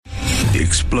The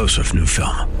explosive new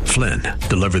film, Flynn,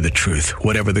 deliver the truth,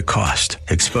 whatever the cost,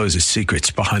 exposes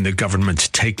secrets behind the government's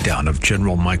takedown of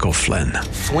General Michael Flynn.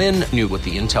 Flynn knew what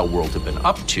the intel world had been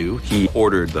up to. He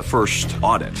ordered the first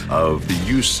audit of the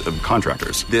use of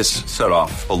contractors. This set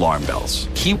off alarm bells.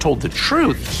 He told the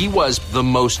truth. He was the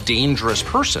most dangerous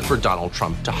person for Donald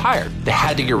Trump to hire. They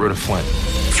had to get rid of Flynn.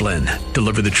 Flynn,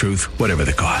 deliver the truth, whatever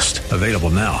the cost. Available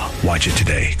now. Watch it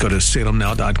today. Go to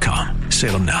salemnow.com.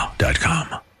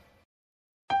 salemnow.com.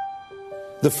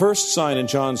 The first sign in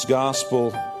John's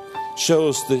gospel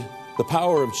shows the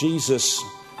power of Jesus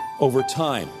over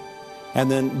time. And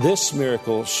then this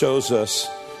miracle shows us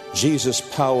Jesus'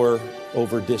 power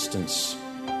over distance.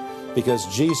 Because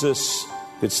Jesus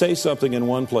could say something in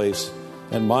one place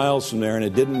and miles from there, and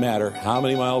it didn't matter how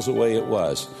many miles away it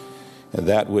was, and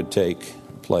that would take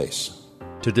place.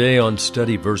 Today on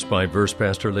Study Verse by Verse,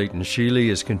 Pastor Leighton Sheely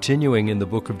is continuing in the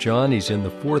book of John. He's in the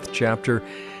 4th chapter,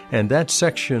 and that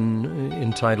section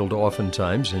entitled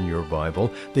oftentimes in your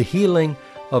Bible, The Healing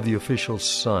of the Official's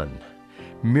Son.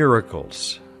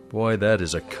 Miracles. Boy, that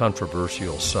is a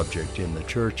controversial subject in the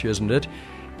church, isn't it?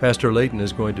 Pastor Leighton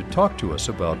is going to talk to us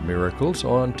about miracles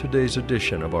on today's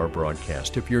edition of our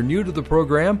broadcast. If you're new to the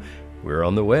program, we're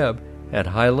on the web at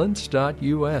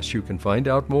highlands.us. You can find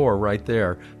out more right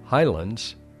there,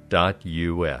 highlands.us.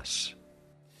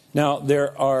 Now,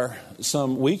 there are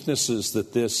some weaknesses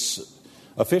that this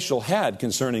official had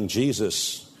concerning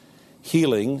Jesus'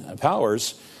 healing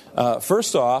powers.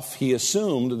 First off, he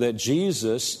assumed that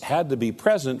Jesus had to be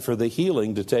present for the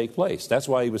healing to take place. That's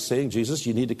why he was saying, Jesus,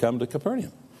 you need to come to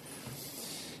Capernaum.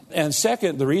 And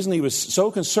second, the reason he was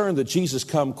so concerned that Jesus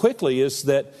come quickly is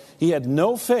that he had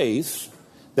no faith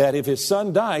that if his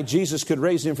son died, Jesus could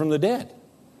raise him from the dead.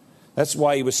 That's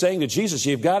why he was saying to Jesus,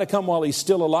 you've got to come while he's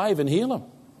still alive and heal him.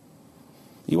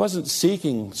 He wasn't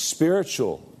seeking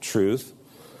spiritual truth.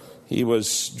 He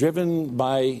was driven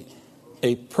by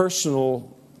a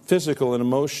personal, physical, and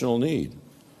emotional need.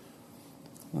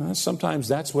 Well, sometimes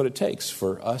that's what it takes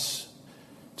for us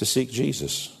to seek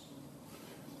Jesus.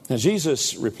 And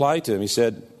Jesus replied to him, he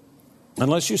said,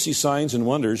 unless you see signs and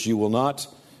wonders, you will not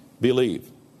believe.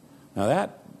 Now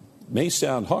that may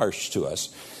sound harsh to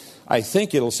us. I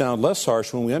think it'll sound less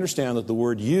harsh when we understand that the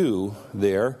word you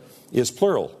there is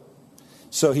plural.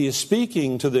 So he is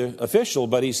speaking to the official,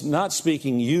 but he's not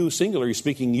speaking you singular, he's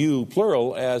speaking you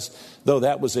plural, as though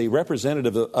that was a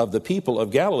representative of the people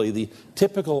of Galilee, the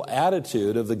typical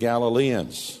attitude of the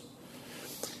Galileans.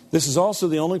 This is also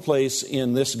the only place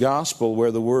in this gospel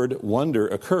where the word wonder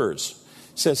occurs.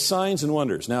 It says signs and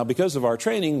wonders. Now, because of our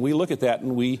training, we look at that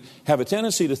and we have a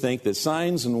tendency to think that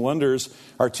signs and wonders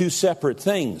are two separate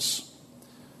things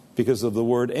because of the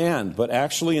word and. But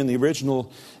actually in the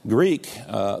original Greek,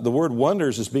 the word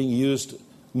wonders is being used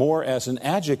more as an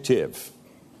adjective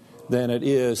than it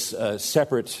is a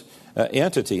separate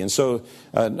entity. And so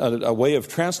a way of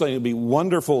translating it would be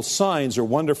wonderful signs or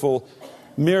wonderful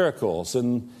miracles.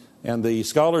 And the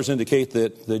scholars indicate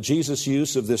that the Jesus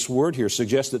use of this word here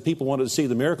suggests that people wanted to see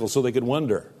the miracles so they could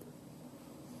wonder.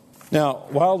 Now,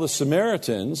 while the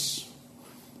Samaritans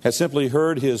had simply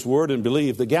heard his word and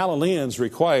believed, the Galileans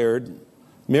required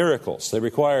miracles. They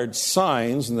required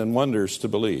signs and then wonders to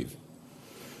believe.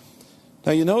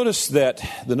 Now you notice that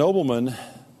the nobleman,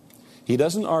 he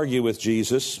doesn't argue with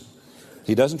Jesus.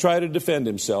 He doesn't try to defend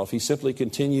himself. He simply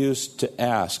continues to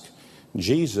ask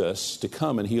Jesus to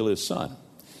come and heal his son.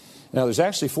 Now there's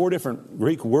actually 4 different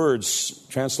Greek words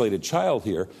translated child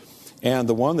here. And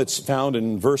the one that's found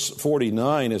in verse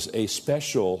 49 is a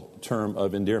special term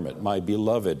of endearment, my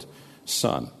beloved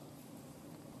son.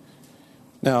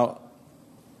 Now,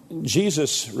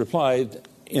 Jesus replied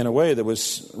in a way that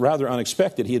was rather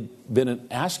unexpected. He had been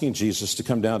asking Jesus to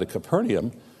come down to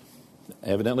Capernaum,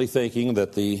 evidently thinking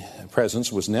that the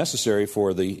presence was necessary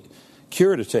for the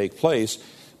cure to take place.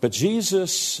 But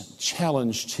Jesus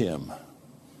challenged him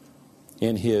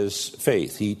in his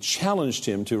faith. He challenged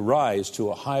him to rise to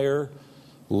a higher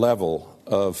level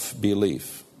of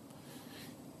belief.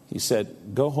 He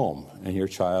said, go home and your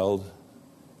child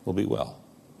will be well.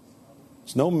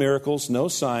 There's no miracles, no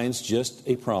signs, just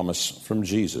a promise from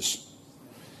Jesus.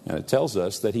 And it tells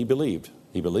us that he believed.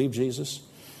 He believed Jesus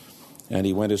and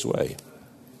he went his way.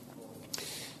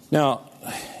 Now,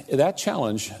 that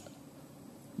challenge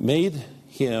made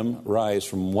him rise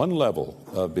from one level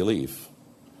of belief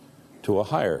to a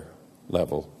higher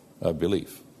level of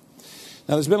belief.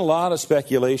 Now, there's been a lot of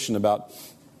speculation about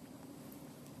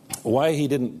why he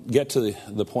didn't get to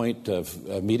the point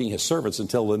of meeting his servants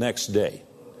until the next day.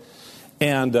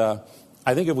 And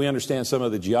I think if we understand some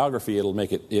of the geography, it'll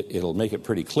make it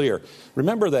pretty clear.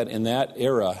 Remember that in that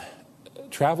era,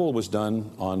 travel was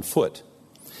done on foot.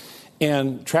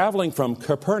 And traveling from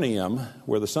Capernaum,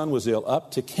 where the son was ill,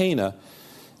 up to Cana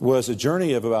was a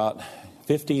journey of about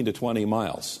 15 to 20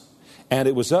 miles. And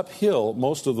it was uphill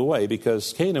most of the way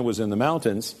because Cana was in the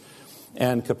mountains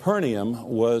and Capernaum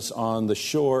was on the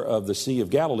shore of the Sea of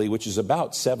Galilee, which is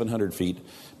about 700 feet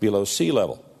below sea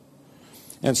level.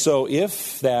 And so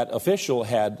if that official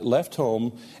had left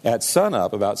home at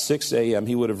sunup, about 6 a.m.,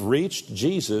 he would have reached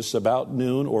Jesus about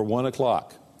noon or 1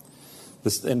 o'clock.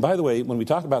 And by the way, when we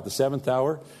talk about the seventh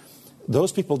hour,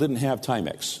 those people didn't have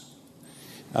Timex.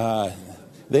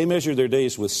 They measured their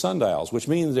days with sundials, which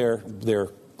means their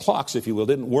clocks, if you will,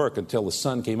 didn't work until the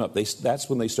sun came up. That's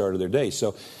when they started their day.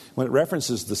 So when it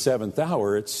references the seventh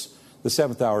hour, it's the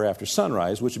seventh hour after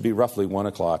sunrise, which would be roughly 1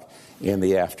 o'clock in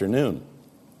the afternoon.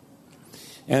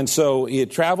 And so he had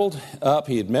traveled up.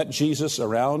 He had met Jesus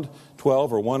around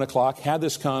 12 or 1 o'clock, had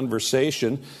this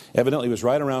conversation. Evidently, it was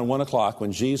right around 1 o'clock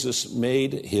when Jesus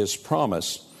made his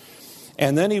promise.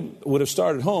 And then he would have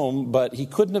started home, but he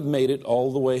couldn't have made it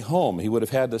all the way home. He would have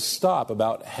had to stop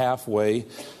about halfway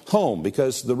home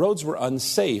because the roads were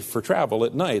unsafe for travel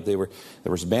at night. There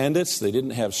was bandits. They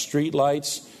didn't have street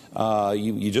lights.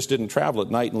 You just didn't travel at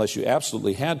night unless you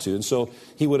absolutely had to. And so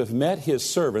he would have met his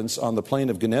servants on the plain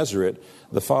of Gennesaret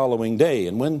the following day.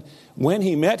 And when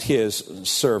he met his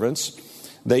servants,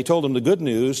 they told him the good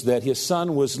news that his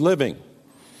son was living.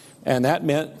 And that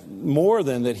meant more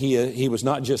than that he was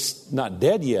not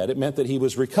dead yet. It meant that he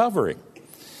was recovering.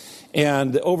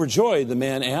 And overjoyed, the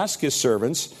man asked his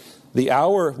servants the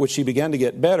hour which he began to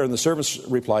get better. And the servants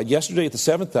replied, yesterday at the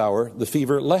seventh hour, the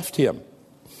fever left him.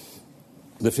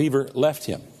 The fever left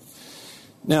him.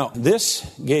 Now, this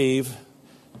gave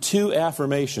two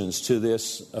affirmations to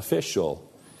this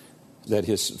official that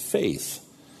his faith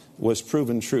was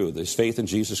proven true. His faith in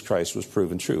Jesus Christ was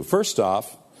proven true. First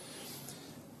off,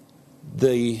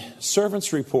 the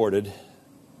servants reported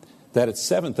that at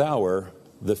seventh hour,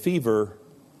 the fever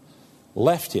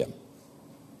left him.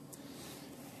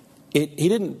 He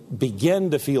didn't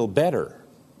begin to feel better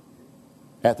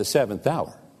at the seventh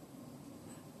hour.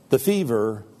 The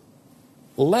fever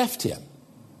left him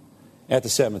at the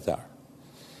seventh hour.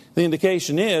 The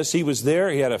indication is he was there,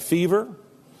 he had a fever.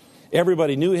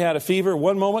 Everybody knew he had a fever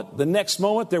one moment. The next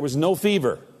moment, there was no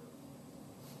fever.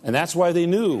 And that's why they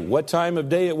knew what time of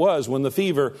day it was when the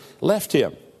fever left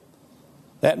him.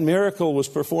 That miracle was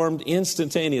performed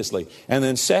instantaneously. And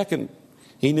then second,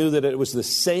 he knew that it was the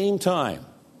same time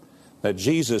that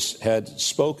Jesus had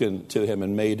spoken to him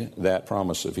and made that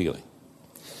promise of healing.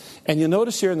 And you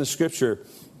notice here in the scripture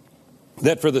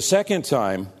that for the second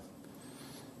time,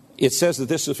 it says that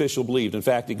this official believed. In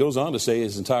fact, it goes on to say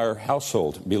his entire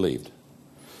household believed.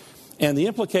 And the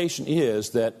implication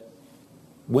is that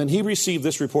when he received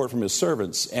this report from his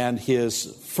servants and his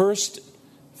first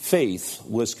faith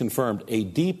was confirmed, a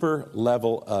deeper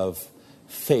level of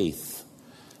faith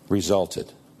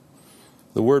resulted.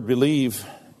 The word believe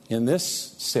in this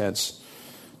sense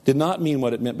did not mean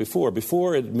what it meant before.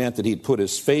 Before, it meant that he'd put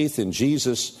his faith in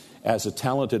Jesus as a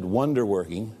talented wonder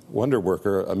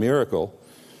worker, a miracle.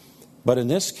 But in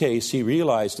this case, he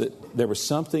realized that there was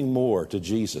something more to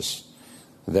Jesus,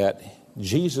 that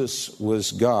Jesus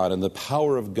was God and the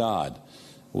power of God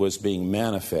was being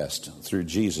manifest through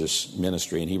Jesus'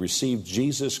 ministry. And he received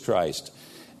Jesus Christ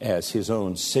as his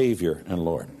own Savior and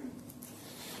Lord.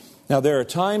 Now, there are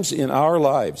times in our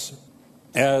lives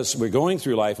as we're going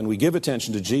through life and we give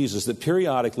attention to Jesus that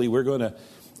periodically we're going to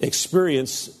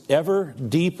experience ever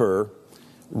deeper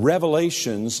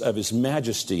revelations of his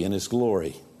majesty and his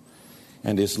glory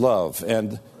and his love.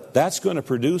 And that's going to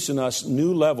produce in us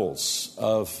new levels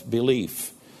of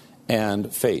belief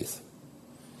and faith.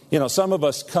 You know, some of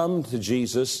us come to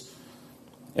Jesus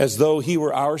as though he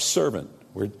were our servant.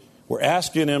 We're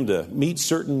asking him to meet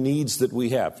certain needs that we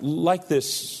have, like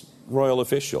this royal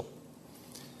official.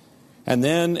 And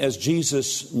then as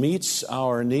Jesus meets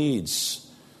our needs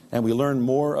and we learn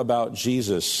more about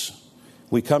Jesus,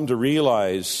 we come to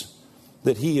realize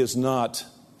that he is not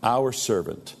our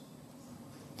servant,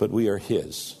 but we are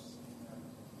his.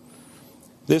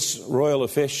 This royal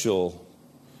official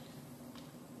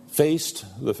faced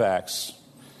the facts,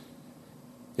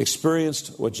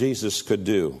 experienced what Jesus could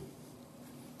do,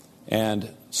 and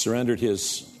surrendered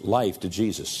his life to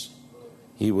Jesus.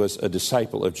 He was a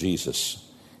disciple of Jesus.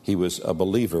 He was a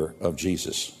believer of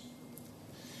Jesus.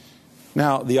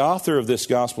 Now, the author of this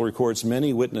gospel records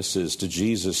many witnesses to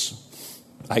Jesus'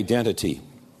 identity.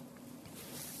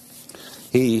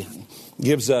 He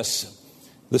gives us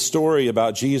the story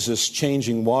about Jesus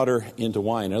changing water into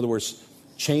wine. In other words,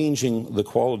 changing the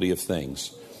quality of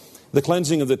things. The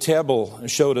cleansing of the temple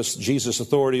showed us Jesus'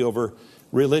 authority over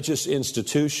religious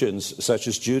institutions such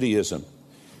as Judaism.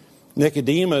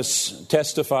 Nicodemus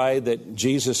testified that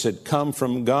Jesus had come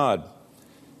from God,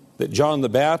 that John the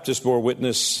Baptist bore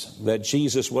witness that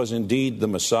Jesus was indeed the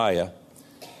Messiah.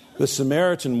 The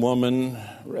Samaritan woman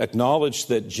acknowledged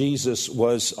that Jesus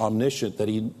was omniscient, that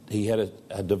he had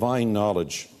a divine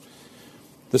knowledge.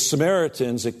 The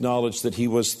Samaritans acknowledged that he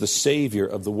was the Savior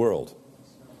of the world.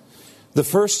 The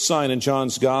first sign in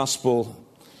John's Gospel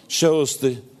shows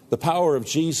the power of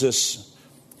Jesus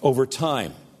over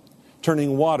time,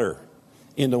 turning water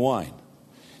into wine.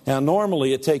 Now,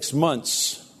 normally it takes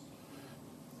months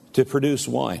to produce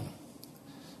wine.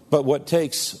 But what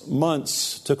takes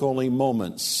months took only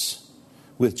moments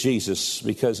with Jesus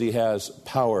because he has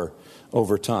power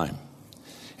over time.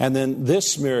 And then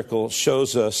this miracle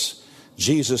shows us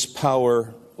Jesus'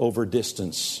 power over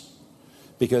distance,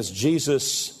 because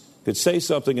Jesus could say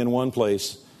something in one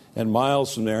place and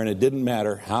miles from there, and it didn't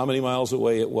matter how many miles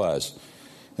away it was,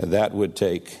 and that would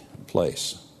take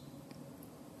place.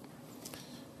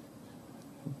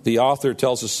 The author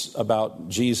tells us about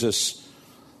Jesus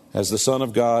as the Son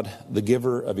of God, the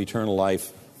giver of eternal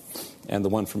life, and the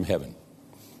one from heaven.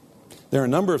 There are a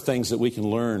number of things that we can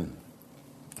learn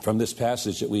from this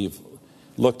passage that we've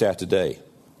looked at today.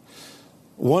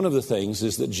 One of the things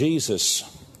is that Jesus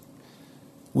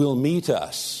will meet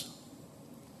us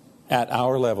at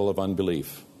our level of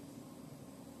unbelief.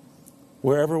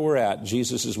 Wherever we're at,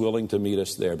 Jesus is willing to meet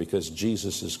us there because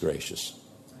Jesus is gracious.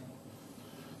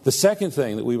 The second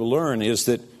thing that we will learn is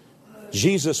that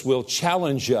Jesus will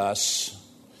challenge us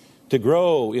to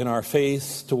grow in our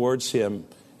faith towards him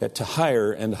to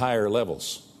higher and higher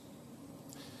levels.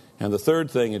 And the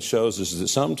third thing it shows us is that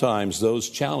sometimes those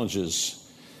challenges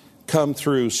come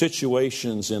through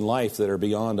situations in life that are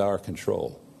beyond our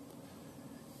control.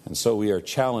 And so we are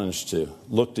challenged to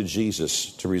look to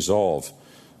Jesus to resolve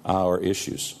our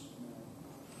issues.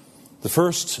 The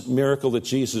first miracle that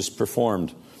Jesus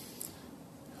performed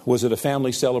was at a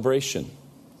family celebration.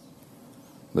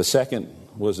 The second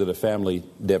was at a family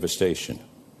devastation.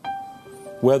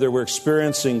 Whether we're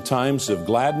experiencing times of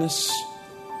gladness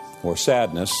or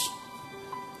sadness,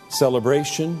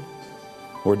 celebration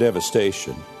or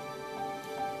devastation,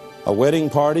 a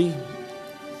wedding party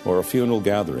or a funeral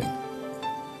gathering,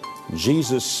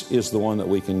 Jesus is the one that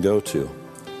we can go to,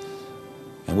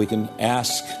 and we can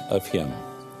ask of him,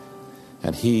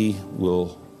 and he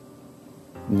will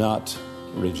not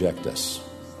reject us.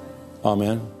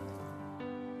 Amen.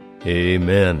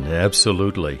 Amen.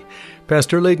 Absolutely.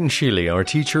 Pastor Leighton Sheely, our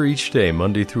teacher each day,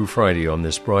 Monday through Friday on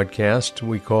this broadcast,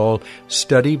 we call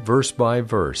Study Verse by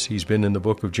Verse. He's been in the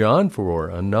book of John for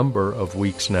a number of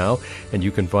weeks now, and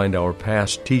you can find our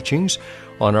past teachings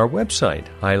on our website,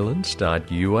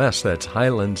 highlands.us. That's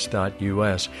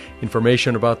highlands.us.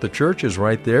 Information about the church is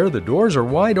right there. The doors are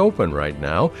wide open right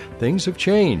now. Things have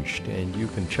changed, and you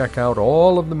can check out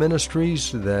all of the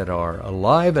ministries that are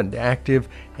alive and active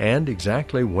and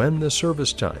exactly when the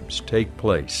service times take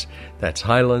place. That's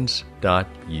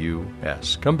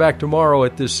highlands.us. Come back tomorrow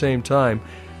at this same time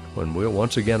when we'll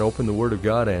once again open the Word of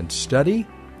God and study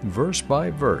verse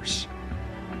by verse.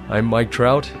 I'm Mike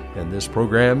Trout, and this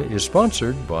program is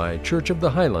sponsored by Church of the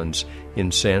Highlands in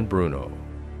San Bruno.